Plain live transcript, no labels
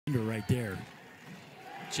right there.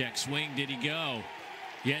 Check swing. Did he go?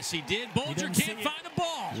 Yes, he did. Bulger can't find the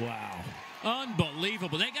ball. Wow.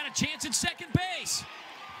 Unbelievable. They got a chance at second base.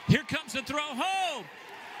 Here comes the throw home.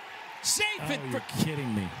 Safe it. You're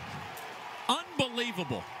kidding me.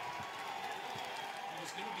 Unbelievable.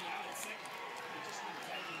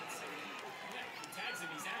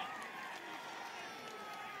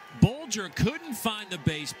 Bulger couldn't find the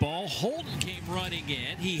baseball. Holton came running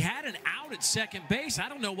in. He had an out at second base. I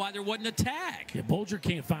don't know why there wasn't a tag. Yeah, Bulger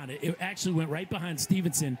can't find it. It actually went right behind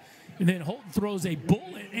Stevenson. And then Holton throws a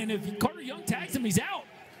bullet. And if Carter Young tags him, he's out.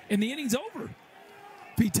 And the inning's over.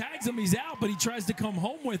 If he tags him, he's out. But he tries to come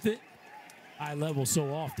home with it. High level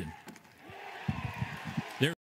so often.